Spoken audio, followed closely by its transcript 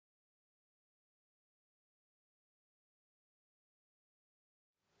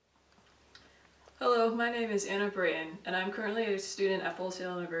Hello, my name is Anna Brayton, and I'm currently a student at Full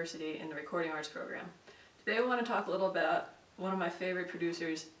Sail University in the Recording Arts program. Today I want to talk a little about one of my favorite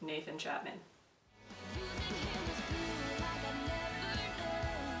producers, Nathan Chapman.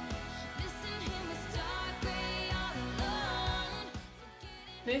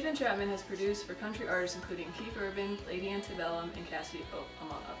 Nathan Chapman has produced for country artists including Keith Urban, Lady Antebellum, and Cassidy Pope,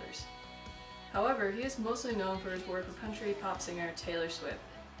 among others. However, he is mostly known for his work with country pop singer Taylor Swift.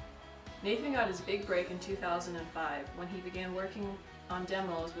 Nathan got his big break in 2005 when he began working on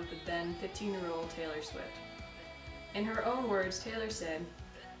demos with the then 15-year-old Taylor Swift. In her own words, Taylor said,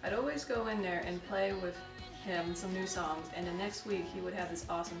 "I'd always go in there and play with him some new songs, and the next week he would have this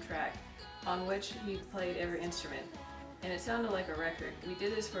awesome track on which he played every instrument. And it sounded like a record. We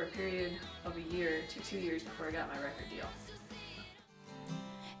did this for a period of a year to 2 years before I got my record deal."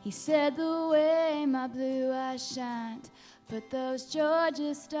 He said the way my blue eyes shined put those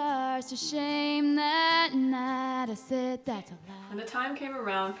Georgia stars to shame that night. I said that's a lie. When the time came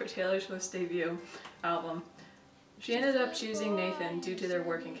around for Taylor Swift's debut album, she ended up choosing Nathan due to their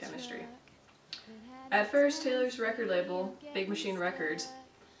working chemistry. At first, Taylor's record label, Big Machine Records,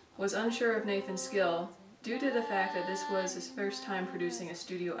 was unsure of Nathan's skill due to the fact that this was his first time producing a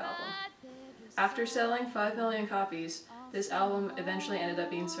studio album. After selling 5 million copies, this album eventually ended up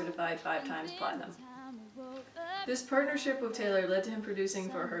being certified 5 times platinum. This partnership with Taylor led to him producing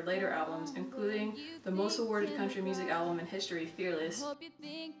for her later albums, including the most awarded country music album in history, Fearless,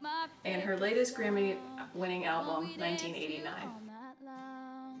 and her latest Grammy-winning album, 1989.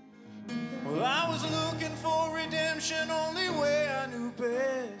 Well, I was looking for redemption only way I knew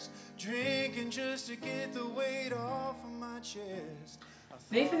best, drinking just to get the weight off of my chest.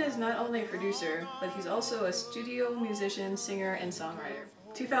 Nathan is not only a producer, but he's also a studio musician, singer, and songwriter.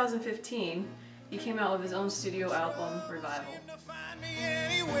 2015, he came out with his own studio album, Revival.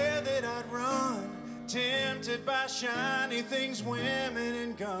 Tempted by shiny things, women,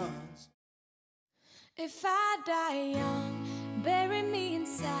 and guns. If I die young, bury me in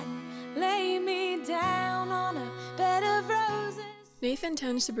satin, lay me down on a bed of roses. Nathan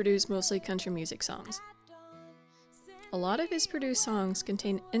tends to produce mostly country music songs. A lot of his produced songs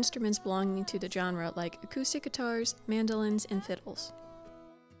contain instruments belonging to the genre like acoustic guitars, mandolins, and fiddles.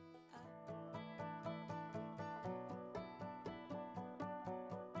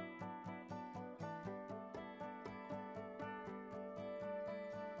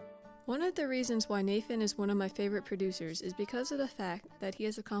 One of the reasons why Nathan is one of my favorite producers is because of the fact that he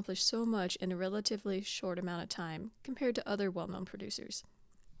has accomplished so much in a relatively short amount of time compared to other well-known producers.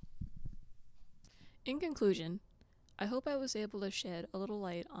 In conclusion, I hope I was able to shed a little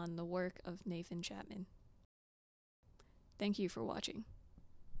light on the work of Nathan Chapman. Thank you for watching.